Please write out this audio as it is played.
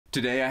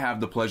Today I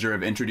have the pleasure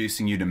of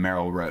introducing you to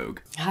Meryll Rogge.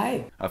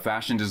 Hi. A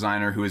fashion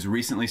designer who has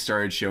recently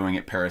started showing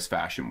at Paris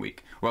Fashion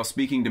Week. While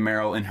speaking to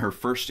Meryll in her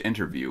first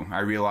interview, I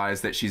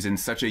realized that she's in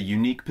such a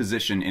unique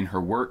position in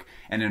her work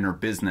and in her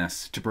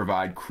business to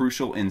provide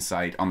crucial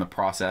insight on the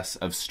process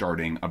of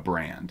starting a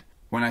brand.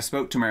 When I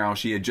spoke to Meryll,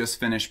 she had just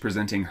finished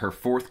presenting her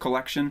 4th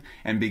collection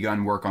and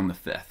begun work on the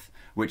 5th,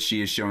 which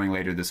she is showing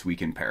later this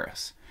week in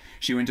Paris.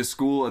 She went to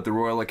school at the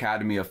Royal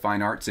Academy of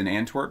Fine Arts in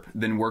Antwerp,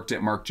 then worked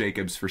at Marc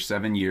Jacobs for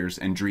 7 years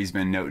and Dries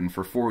Van Noten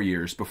for 4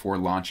 years before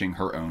launching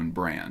her own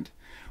brand.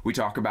 We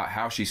talk about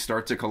how she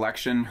starts a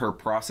collection, her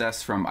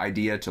process from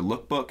idea to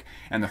lookbook,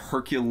 and the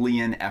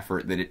Herculean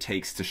effort that it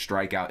takes to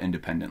strike out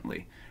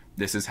independently.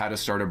 This is how to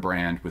start a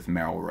brand with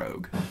Meryll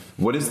Rogge.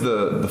 What is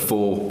the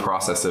full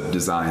process of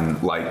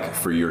design like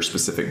for your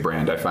specific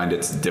brand? I find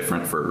it's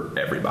different for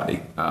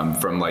everybody.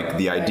 From like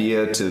the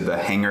idea to the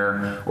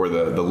hanger or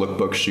the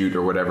lookbook shoot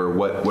or whatever,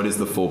 what is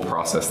the full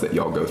process that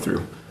y'all go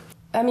through?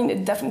 I mean,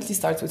 it definitely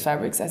starts with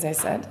fabrics, as I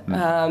said.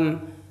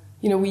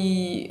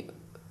 We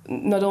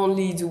not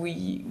only do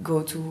we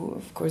go to,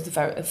 of course, the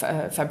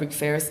fabric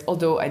fairs,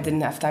 although I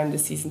didn't have time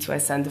this season, so I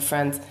sent a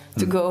friend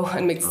to go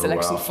and make the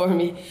selection for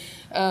me.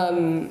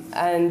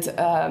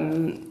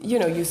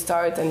 You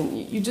start and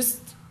you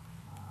just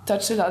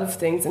touch a lot of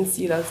things and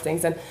see a lot of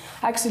things. And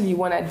actually,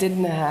 when I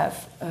didn't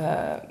have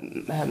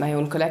my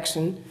own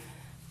collection,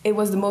 it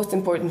was the most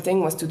important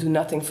thing was to do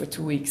nothing for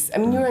 2 weeks. I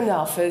mean, you're in the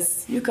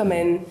office, you come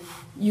in,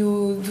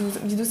 you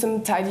do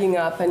some tidying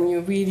up, and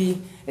you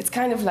really, it's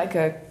kind of like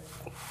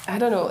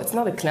it's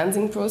not a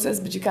cleansing process,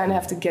 but you kind of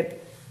have to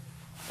get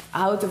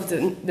out of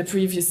the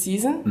previous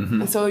season.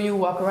 And so you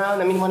walk around.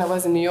 I mean, when I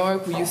was in New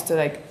York, we used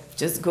to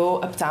just go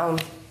uptown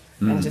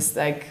and just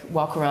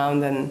walk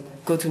around and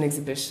go to an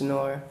exhibition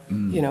or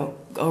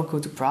or go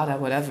to Prada,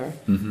 whatever,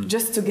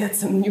 just to get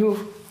some new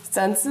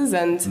senses,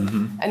 and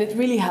it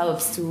really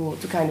helps to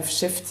kind of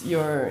shift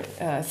your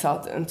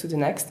thought into the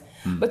next.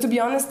 But to be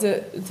honest,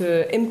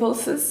 the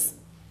impulses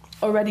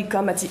already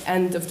come at the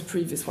end of the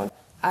previous one.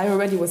 I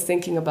already was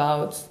thinking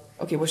about,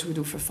 okay, what should we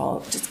do for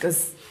fall? Just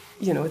because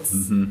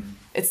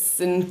it's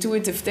an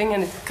intuitive thing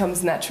and it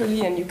comes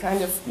naturally, and you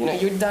kind of,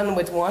 you're done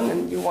with one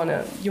and you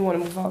wanna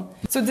move on.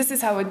 So this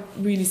is how it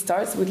really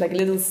starts, with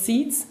little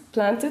seeds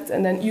planted,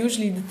 and then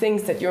usually the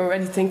things that you're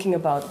already thinking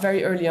about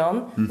very early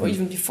on, or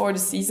even before the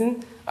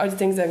season, are the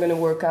things that are going to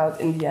work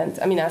out in the end.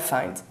 I mean, I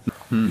find.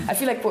 I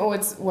feel like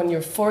when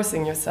you're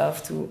forcing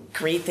yourself to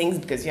create things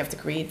because you have to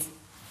create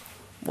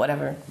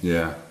whatever.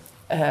 Yeah.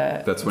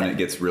 That's when it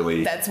gets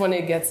really... That's when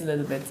it gets a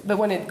little bit. But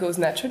when it goes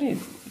naturally,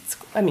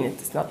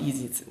 it's not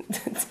easy.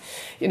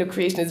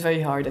 Creation is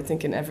very hard, I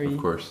think, in every... Of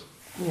course.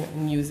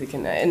 Music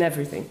and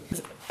everything.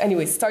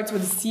 Anyway, it starts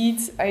with the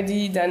seeds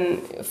idea,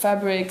 then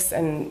fabrics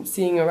and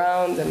seeing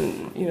around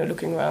and,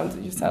 looking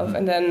around yourself.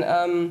 And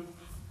then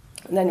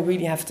you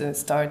really have to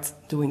start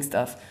doing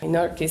stuff. In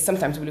our case,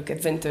 sometimes we look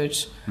at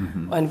vintage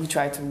and we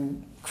try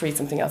to create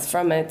something else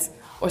from it.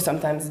 Or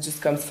sometimes it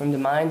just comes from the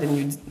mind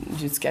and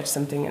you sketch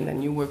something and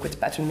then you work with the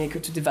pattern maker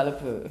to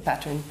develop a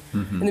pattern.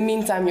 In the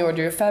meantime, you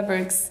order your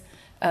fabrics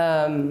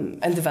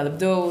and develop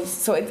those.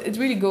 So it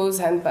really goes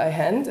hand by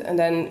hand, and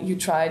then you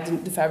try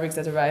the fabrics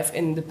that arrive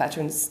in the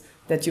patterns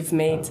that you've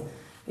made.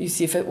 You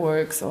see if it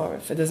works or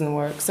if it doesn't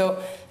work. So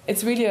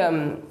it's really,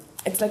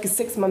 it's like a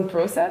 6-month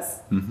process.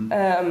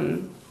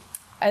 And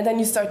then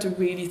you start to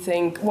really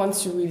think,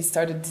 once you really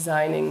started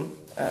designing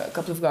a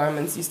couple of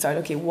garments, you start,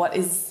 okay, what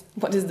is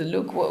the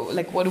look?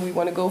 What do we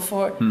want to go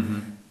for?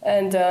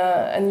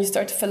 And you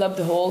start to fill up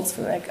the holes.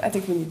 I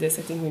think we need this.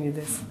 I think we need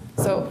this.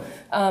 So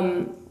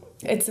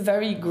it's a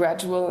very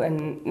gradual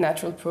and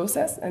natural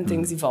process, and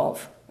things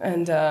evolve.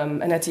 And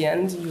at the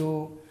end,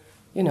 you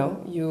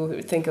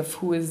think of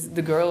who is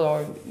the girl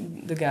or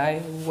the guy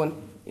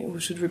who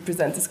should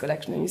represent this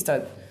collection, and you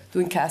start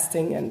doing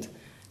casting and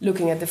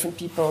looking at different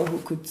people who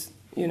could,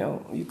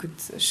 you could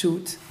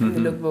shoot in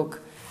the lookbook.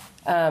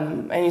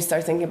 And you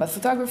start thinking about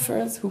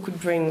photographers who could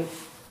bring,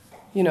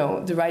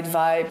 the right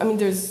vibe. I mean,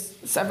 there's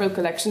several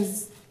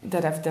collections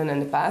that I've done in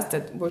the past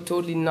that were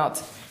totally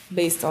not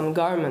based on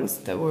garments,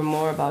 that were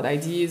more about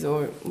ideas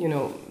or,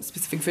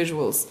 specific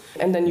visuals.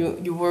 And then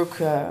you work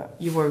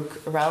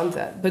around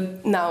that.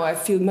 But now I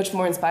feel much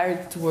more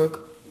inspired to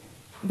work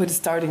with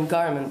starting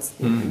garments.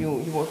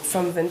 You work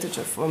from vintage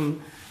or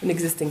from an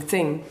existing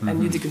thing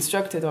and you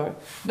deconstruct it,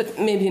 but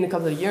maybe in a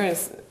couple of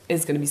years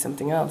it's going to be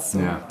something else. So.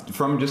 Yeah.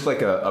 From just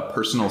a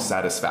personal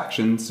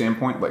satisfaction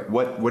standpoint,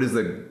 what is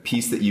the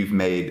piece that you've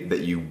made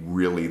that you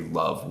really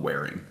love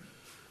wearing?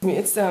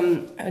 It's a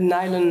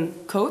nylon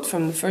coat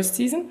from the first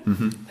season.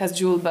 It has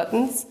jewel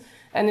buttons.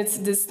 And it's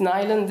this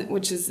nylon,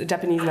 which is a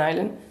Japanese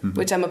nylon,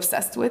 which I'm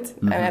obsessed with.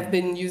 And I've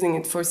been using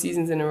it 4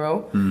 seasons in a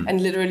row.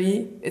 And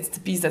literally, it's the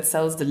piece that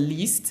sells the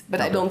least, but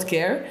I don't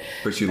care.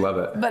 But you love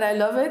it. But I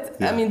love it.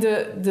 Yeah. I mean,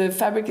 the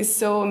fabric is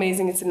so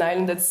amazing. It's a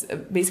nylon that's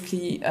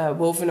basically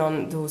woven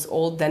on those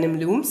old denim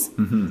looms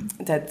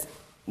that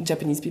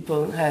Japanese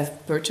people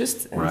have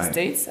purchased in the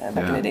States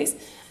back in the days.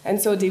 And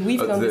so they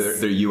weave it on this.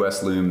 They're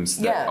U.S. looms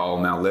that all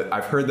now live.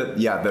 I've heard that,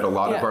 that a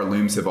lot of our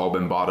looms have all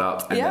been bought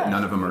up and that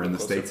none of them are in the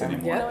States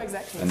anymore. Yeah, no,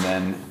 exactly. And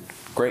then,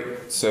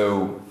 great.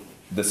 So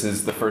this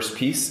is the first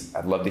piece.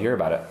 I'd love to hear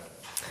about it.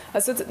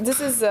 So this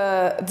is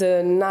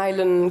the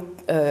nylon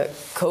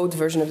coat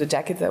version of the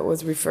jacket that I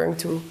was referring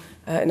to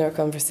in our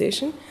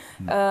conversation.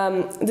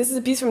 This is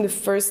a piece from the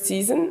first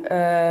season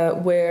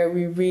where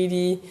we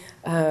really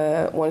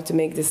wanted to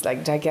make this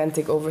like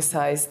gigantic,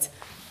 oversized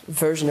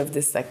version of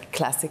this like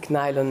classic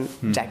nylon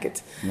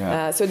jacket.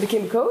 Yeah. So it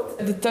became a coat.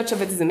 The touch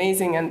of it is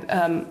amazing, and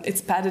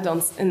it's padded on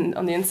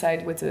the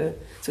inside with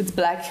so it's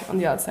black on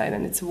the outside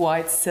and it's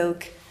white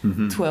silk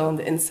twill on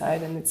the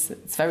inside, and it's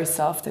very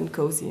soft and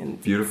cozy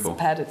and beautiful.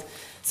 It's padded.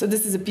 So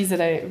this is a piece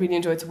that I really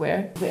enjoy to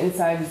wear. The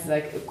inside is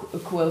like a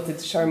quilted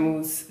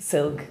charmeuse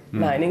silk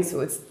lining,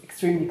 so it's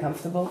extremely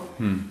comfortable.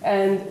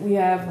 And we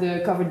have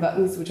the covered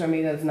buttons, which are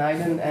made out of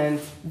nylon, and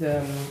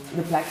the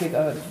placket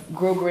of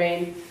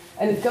grosgrain.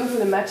 And it comes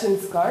with a matching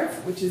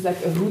scarf, which is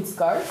like a hood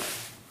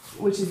scarf,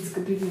 which is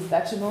completely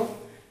detachable.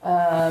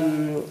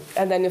 And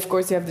then, of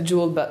course, you have the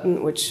jewel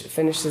button, which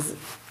finishes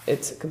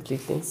it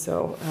completely.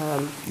 So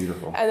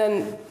beautiful. And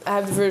then I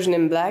have the version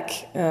in black,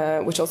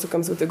 which also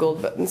comes with the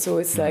gold button. So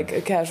it's like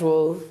a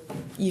casual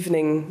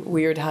evening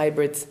weird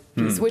hybrid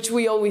piece, which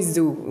we always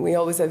do. We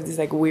always have these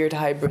like weird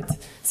hybrid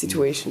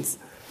situations.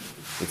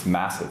 It's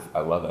massive. I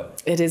love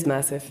it. It is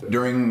massive.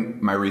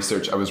 During my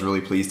research, I was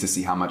really pleased to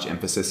see how much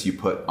emphasis you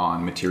put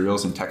on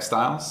materials and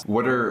textiles.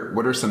 What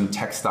are some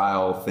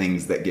textile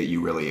things that get you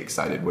really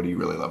excited? What do you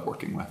really love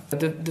working with?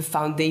 The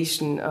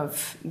foundation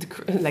of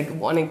like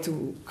wanting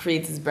to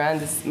create this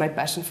brand is my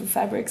passion for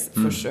fabrics,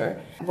 for sure.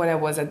 When I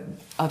was at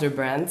other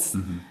brands,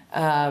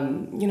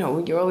 you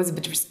know, you're always a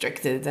bit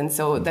restricted. And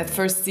so that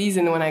first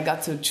season when I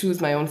got to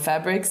choose my own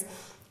fabrics,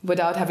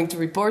 without having to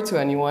report to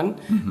anyone,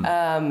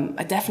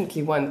 I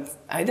definitely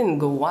I didn't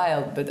go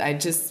wild, but I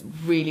just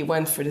really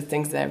went for the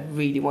things that I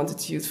really wanted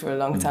to use for a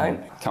long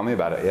time. Tell me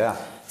about it, yeah.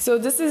 So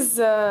this is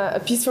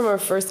a piece from our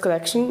first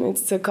collection.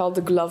 It's called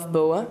the Glove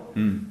Boa,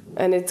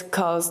 and it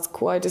caused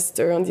quite a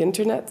stir on the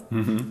internet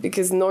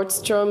because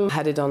Nordstrom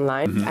had it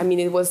online. I mean,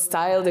 it was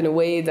styled in a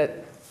way that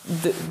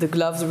the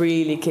gloves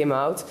really came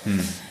out.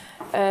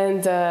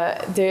 And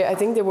I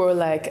think there were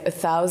like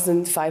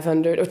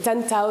 1,500 or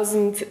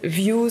 10,000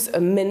 views a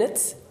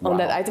minute on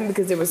that item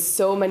because there were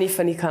so many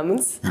funny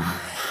comments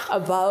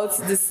about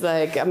this.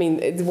 Like, I mean,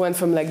 it went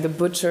from like the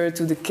butcher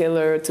to the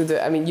killer to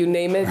the, I mean, you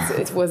name it,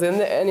 it was in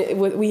there. And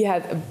we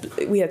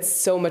had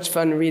so much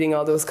fun reading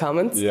all those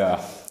comments.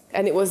 Yeah.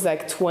 And it was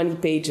like 20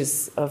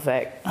 pages of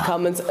like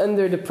comments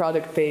under the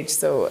product page.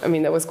 So, I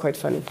mean, that was quite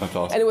funny. That's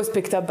awesome. And it was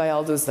picked up by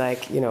all those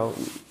like, you know,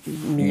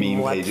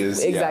 meme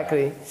pages.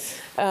 Exactly.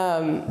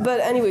 Yeah.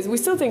 But anyways, we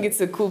still think it's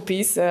a cool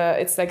piece.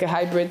 It's like a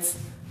hybrid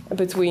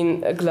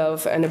between a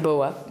glove and a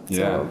boa.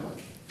 Yeah.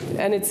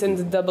 And it's in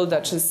the double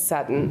Duchess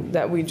satin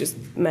that we just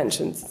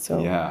mentioned.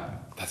 So yeah,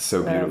 that's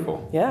so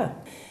beautiful. Yeah.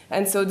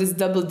 And so this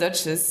double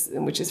Duchess,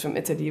 which is from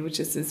Italy, which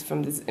is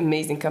from this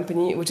amazing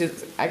company, which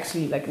is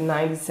actually like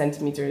 90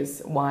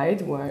 centimeters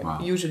wide, where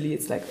usually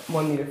it's like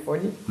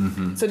 1.40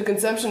 meters. So the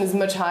consumption is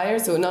much higher.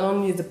 So not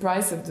only is the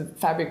price of the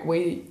fabric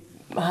way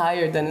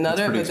higher than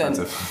another,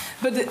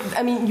 but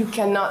I mean, you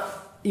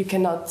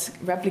cannot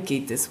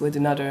replicate this with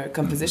another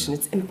composition.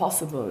 It's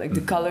impossible. Like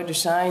the color, the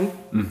shine,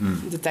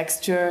 the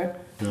texture.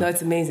 No,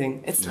 it's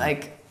amazing. It's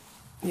like.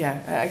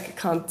 Yeah, I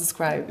can't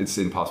describe. It's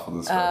impossible to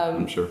describe,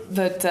 I'm sure.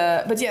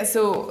 But yeah,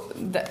 so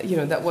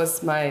that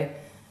was my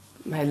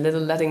little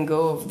letting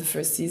go of the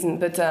first season.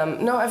 But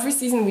no, every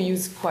season we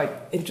use quite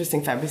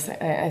interesting fabrics,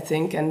 I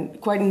think,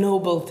 and quite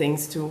noble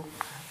things too.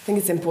 I think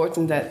it's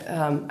important that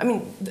I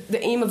mean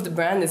the aim of the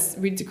brand is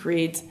really to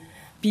create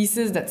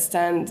pieces that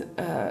stand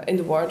in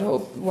the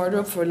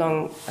wardrobe for a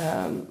long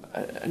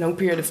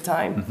period of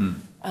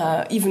time.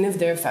 Even if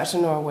they're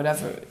fashion or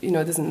whatever, it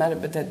doesn't matter,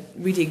 but that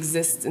really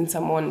exists in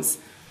someone's,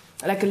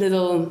 like a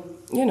little,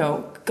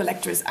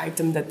 collector's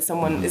item that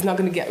someone is not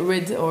going to get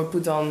rid or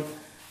put on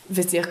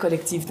Vestiaire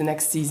Collectif the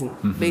next season.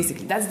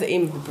 Basically, that's the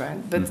aim of the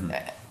brand. But,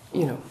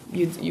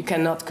 you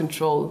cannot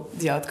control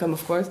the outcome,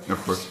 of course.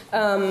 Of course.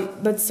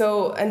 But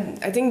so, and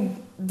I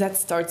think that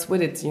starts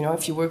with it,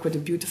 if you work with a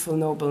beautiful,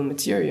 noble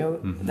material,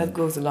 that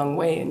goes a long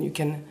way, and you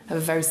can have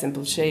a very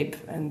simple shape,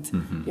 and,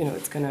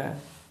 it's going to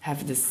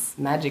have this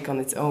magic on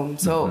its own.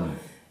 So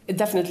it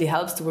definitely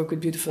helps to work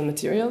with beautiful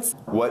materials.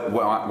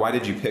 Why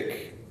did you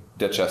pick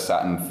Duchess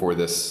satin for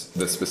this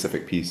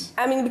specific piece?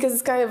 I mean, because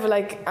it's kind of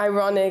like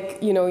ironic,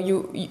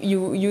 you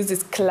use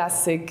this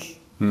classic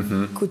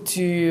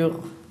couture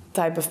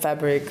type of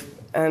fabric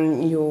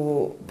and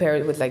you pair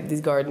it with like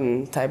these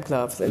garden type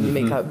gloves and you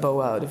make a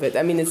bow out of it.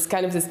 I mean, it's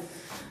kind of this,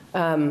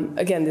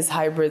 again, this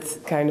hybrid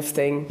kind of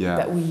thing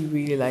that we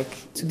really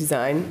like to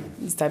design,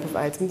 these type of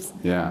items.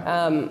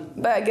 Yeah.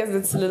 But I guess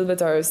it's a little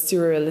bit our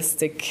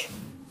surrealistic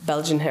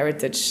Belgian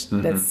heritage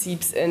that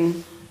seeps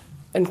in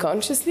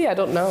unconsciously. I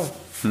don't know.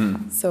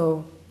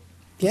 So,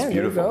 yeah,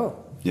 there you go.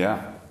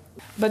 Yeah.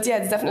 But yeah,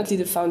 it's definitely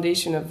the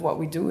foundation of what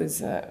we do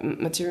is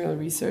material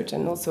research,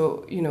 and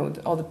also,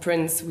 all the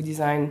prints we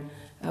design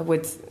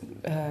with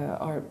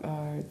our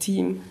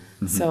team.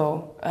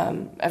 So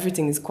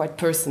everything is quite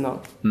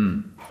personal.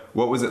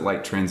 What was it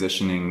like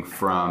transitioning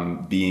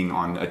from being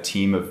on a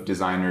team of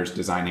designers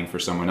designing for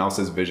someone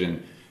else's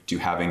vision to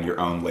having your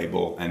own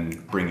label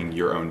and bringing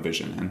your own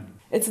vision in?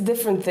 It's a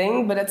different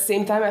thing, but at the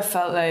same time I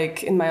felt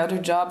like in my other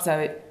jobs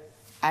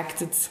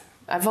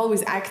I've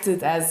always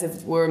acted as if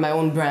it were my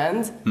own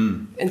brand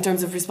in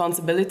terms of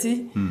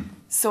responsibility.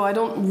 So I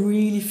don't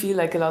really feel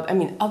like a lot, I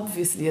mean,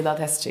 obviously a lot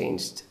has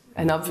changed.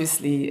 And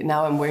obviously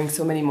now I'm wearing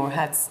so many more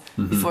hats.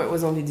 Before it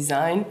was only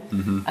design.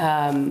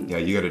 Yeah,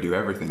 you got to do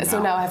everything now.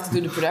 So now I have to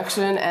do the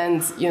production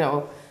and, you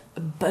know, a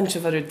bunch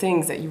of other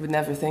things that you would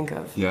never think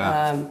of.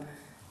 Yeah.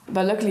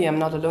 But luckily I'm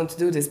not alone to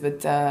do this,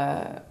 but,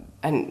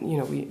 and, you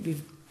know,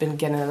 we've been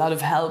getting a lot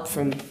of help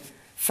from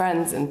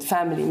friends and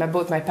family.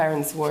 Both my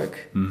parents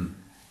work.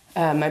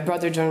 My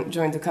brother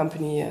joined the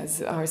company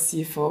as our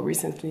CFO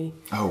recently.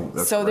 Oh,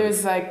 that's so great.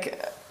 There's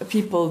like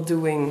people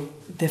doing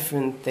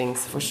different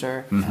things for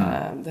sure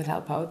that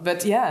help out.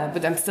 But yeah,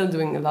 but I'm still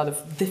doing a lot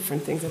of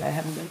different things that I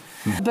haven't done.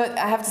 But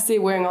I have to say,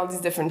 wearing all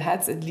these different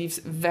hats, it leaves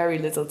very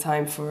little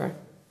time for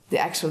the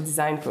actual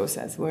design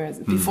process. Whereas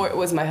before it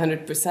was my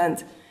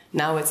 100%,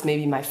 now it's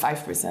maybe my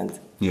 5%.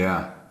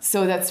 Yeah.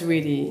 So that's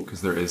really...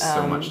 Because there is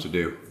so much to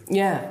do.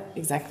 Yeah,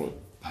 exactly.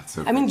 That's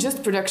so I mean,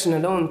 just production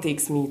alone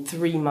takes me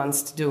 3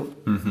 months to do.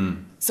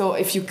 So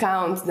if you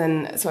count,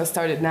 then, so I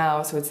started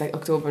now, so it's like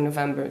October,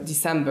 November,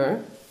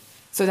 December.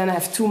 So then I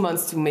have 2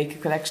 months to make a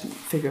collection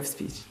figure of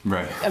speech.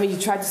 Right. I mean, you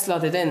try to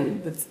slot it in,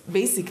 but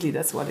basically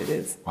that's what it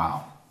is.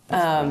 Wow.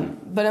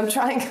 But I'm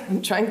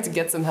trying to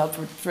get some help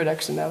with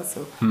production now,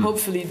 so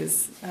hopefully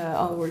this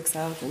all works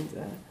out. And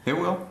it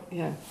will.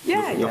 Yeah.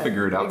 You'll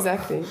figure it out.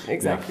 Exactly.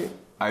 Yeah.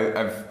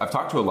 I've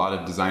talked to a lot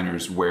of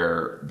designers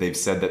where they've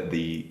said that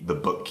the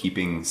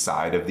bookkeeping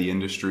side of the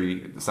industry,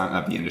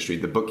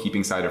 the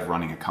bookkeeping side of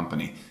running a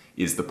company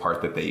is the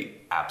part that they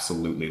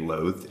absolutely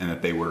loathed, and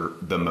that they were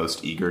the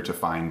most eager to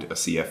find a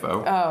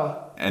CFO.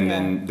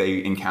 Then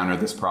they encounter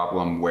this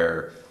problem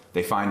where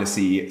they find a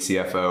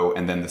CFO,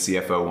 and then the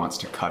CFO wants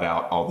to cut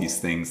out all these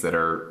things that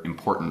are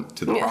important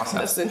to the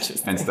process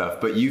and stuff.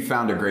 But you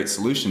found a great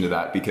solution to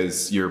that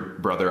because your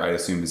brother, I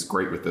assume, is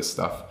great with this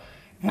stuff.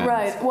 And,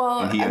 right.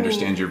 Well, and he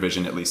understands your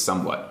vision at least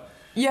somewhat.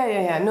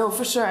 Yeah. No,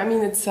 for sure. I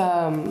mean, it's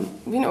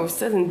we're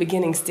still in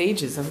beginning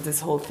stages of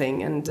this whole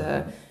thing, and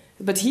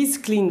but he's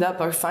cleaned up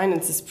our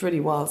finances pretty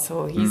well,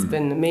 so he's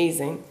been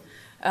amazing.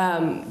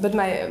 But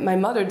my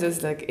mother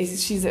does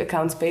she's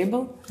accounts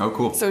payable. Oh,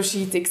 cool. So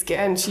she takes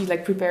care and she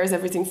prepares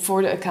everything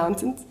for the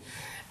accountant,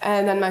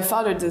 and then my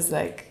father does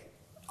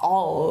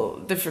all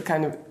different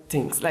kind of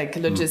things like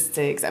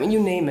logistics. I mean, you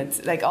name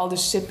it, like all the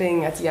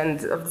shipping at the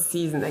end of the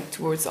season,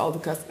 towards all the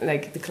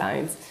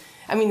clients.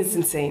 I mean, it's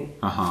insane.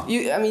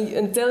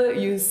 Until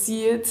you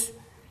see it,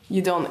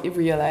 you don't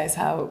realize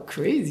how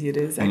crazy it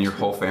is. And your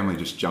whole family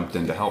just jumped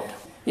in to help.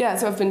 Yeah,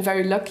 so I've been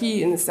very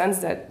lucky in the sense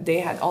that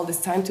they had all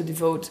this time to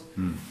devote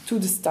to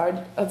the start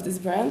of this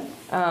brand.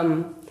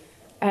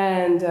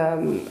 And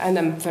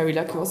I'm very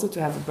lucky also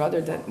to have a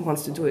brother that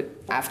wants to do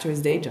it after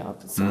his day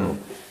job. So,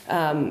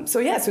 so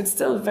it's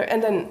still very,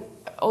 and then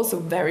also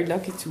very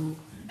lucky to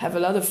have a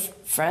lot of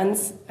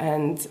friends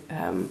and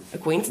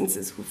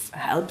acquaintances who've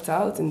helped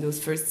out in those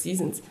first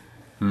seasons.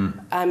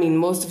 I mean,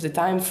 most of the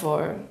time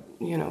for,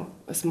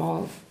 a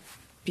small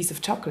piece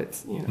of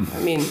chocolate, I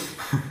mean,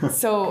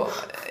 so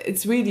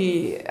it's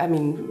really,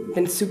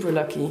 been super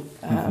lucky.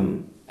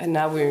 And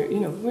now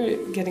we're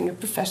getting a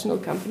professional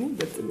company,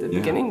 but the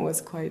beginning was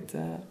quite...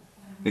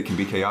 It can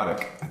be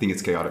chaotic. I think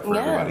it's chaotic for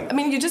everybody. I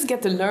mean, you just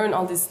get to learn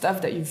all this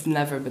stuff that you've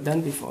never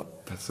done before.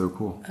 That's so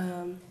cool.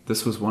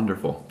 This was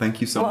wonderful.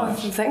 Thank you so much.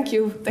 Thank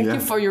you. Thank you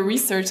for your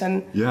research.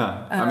 And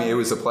it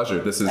was a pleasure.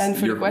 This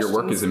is your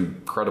work is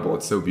incredible.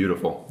 It's so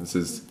beautiful. This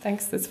is...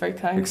 Thanks, that's very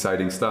kind.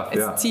 Exciting stuff.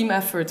 It's a team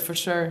effort for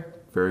sure.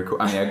 Very cool.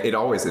 I mean, it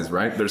always is,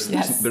 right?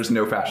 There's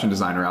no fashion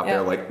designer out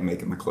there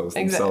making the clothes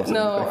themselves.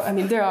 No, I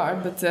mean there are,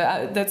 but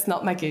that's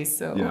not my case.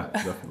 So yeah,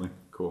 definitely.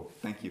 Cool.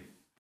 Thank you.